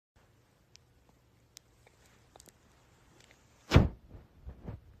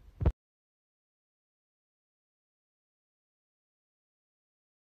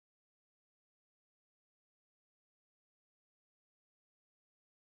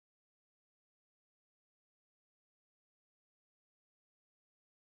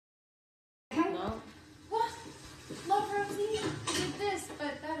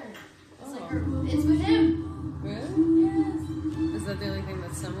It's with him. Really? Yes. Is that the only thing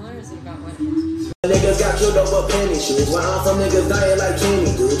that's similar? Is it about women? Niggas got killed over penny shoes. Why aren't some niggas dying like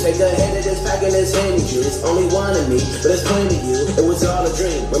Kenny do? Take the head of this pack and this handy juice. Only one of me, but it's plain to you. It was all a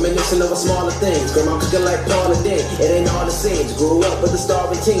dream, reminiscing over smaller things. Grandma cooking like Paul and Dean. It ain't all the scenes. Grew up with the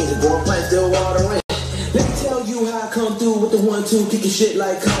starving teens. And growing plants still watering. Let me tell you how I come through with the 1-2, kicking shit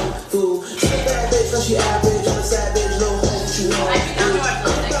like kung fu. She's a bad bitch, so she average. I'm a savage, no hope you want. I'm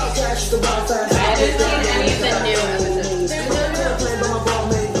about cash, the wild fast. I haven't seen anything new with this.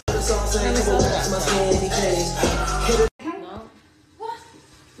 No? What?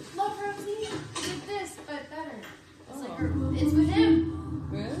 Love Rosie? It's like this, but better. It's like it's with him.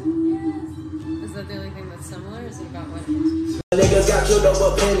 Really? Yes. Is that the only thing that's similar? Is it about women? Niggas got killed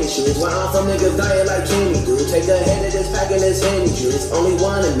over penny shoes. Why aren't some niggas dying like Kenny do? Take the head of this pack and this handy juice. Only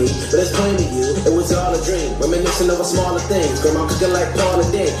one of me, but it's plain to you. It was all a dream, reminiscing over smaller things. Grandma cooking like Paul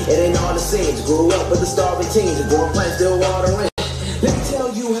and Dean. It ain't all the scenes. Grew up with the starving teens. And growing plants still watering. Let me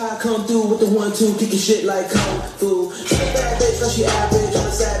tell you how I come through with the 1-2, kicking shit like kung fu. She's a bad bitch, so she average. I'm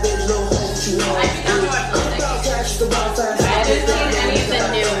a savage, no hope you want. I'm about cash, the wild fast. I haven't seen anything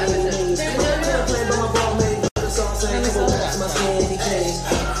new with this.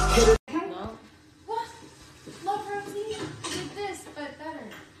 No? What? Love Rosie? It's like this, but better.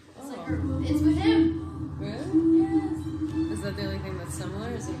 It's like it's with him. Really? Yes. Is that the only thing that's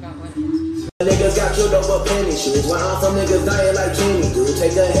similar? Is it about women? Niggas got killed over penny shoes. Why aren't some niggas dying like Kenny do?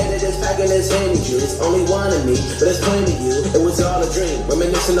 Take the head of this pack and this handy juice. Only one of me, but it's plain to you. It was all a dream,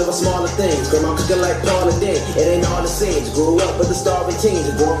 reminiscing over smaller things. Grandma cooking like Paul and Dean. It ain't all the scenes. Grew up with the starving teens.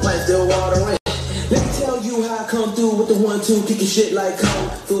 And growing plants still watering. Let me tell you how I come through with the 1-2, kicking shit like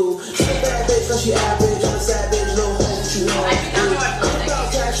kung fu. She's a bad bitch, so she average. I'm a savage, no hope you want. I'm about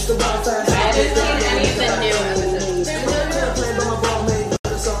cash, the wild fast. I haven't seen anything new with this.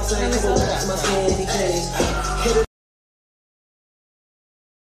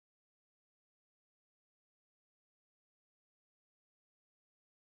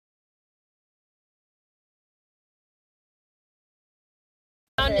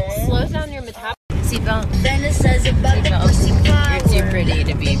 Slows down your metabolism. Seatbelt. You're too pretty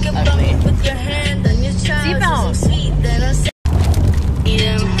to be ugly. Seatbelt.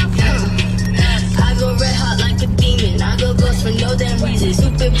 I go red hot like a demon. I go ghost for no damn reason.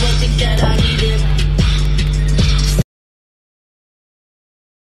 Stupid boy think that I need him.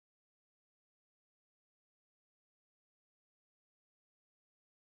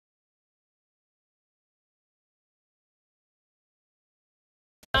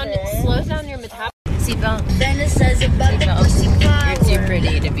 Slows down your metabolism. Seatbelt. You're too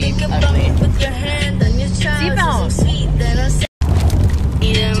pretty to be ugly. Seatbelt.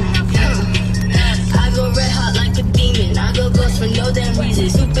 I go red hot like a demon. I go ghost for no damn reason.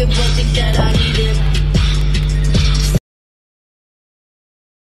 Stupid boy think that I need him.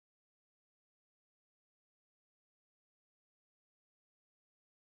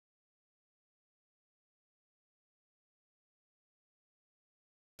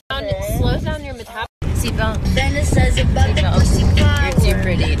 Slows down your metabolism. Seatbelt. You're too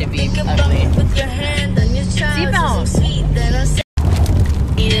pretty to be ugly. Seatbelt.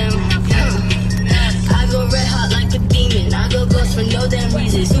 I go red hot like a demon. I go ghost for no damn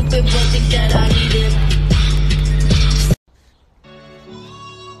reason. Stupid boy think that I need him.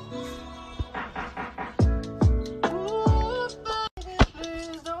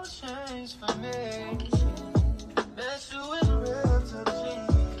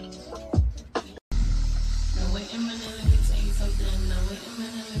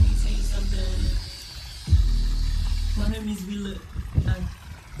 My homies, we lit.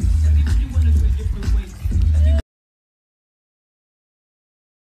 Everybody wanna go different ways.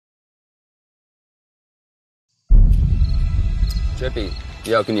 Trippy.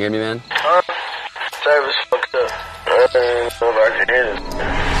 Yo, can you hear me, man? Service fucked up. I don't know if I can hear this.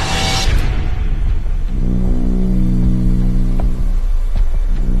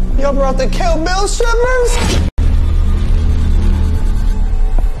 Y'all brought the Kill Bill strippers?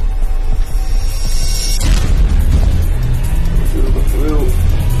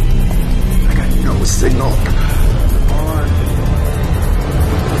 I got no signal.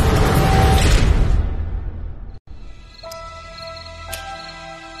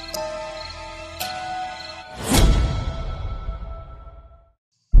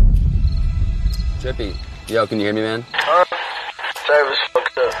 Trippy. Yo, can you hear me, man? Service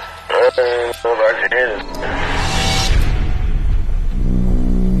fucked up. I don't know if I can hear this.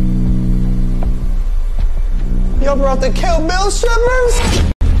 Y'all brought the Kill Bill strippers?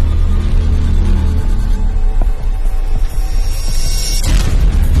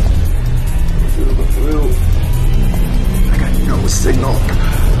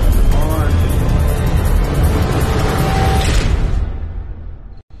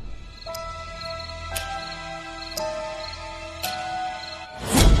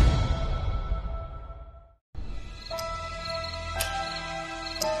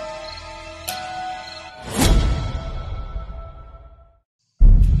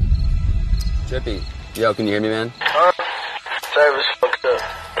 Trippy. Yo, can you hear me, man? Huh? Service fucked up.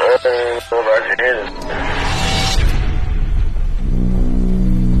 I don't know if I can hear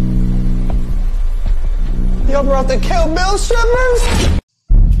this. Y'all brought the Kill Bill strippers?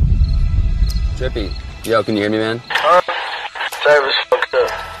 Trippy. Yo, can you hear me, man? Huh? Service fucked up.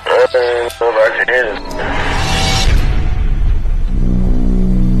 I don't know if I can hear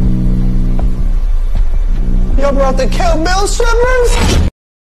this. Y'all brought the Kill Bill strippers?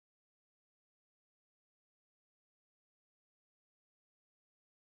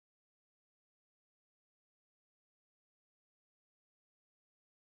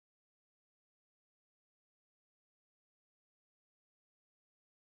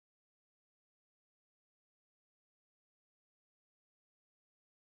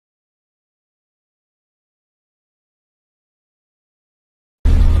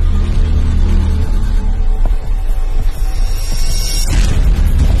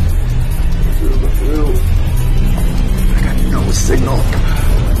 I got no signal.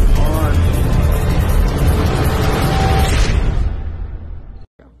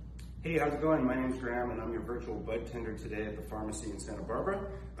 Hey, how's it going? My name's Graham, and I'm your virtual bud tender today at the pharmacy in Santa Barbara.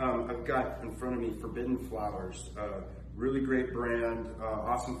 I've got in front of me Forbidden Flowers, really great brand,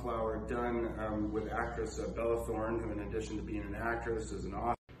 awesome flower, done with actress Bella Thorne, who in addition to being an actress is an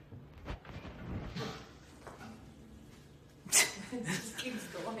author. It just keeps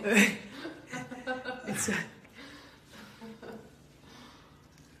going.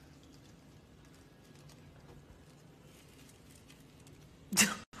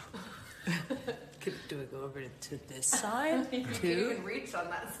 Do we go over to this side? You can't even reach on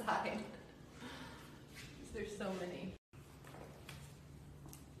that side. There's so many.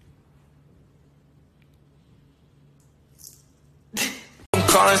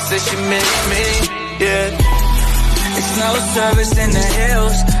 Calling, said she miss me, yeah. It's no service in the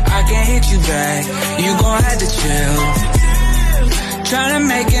hills, I can't hit you back, you gon' have to chill. Tryna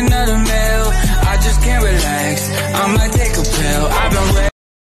make another meal, I just can't relax, I might take a pill, I've been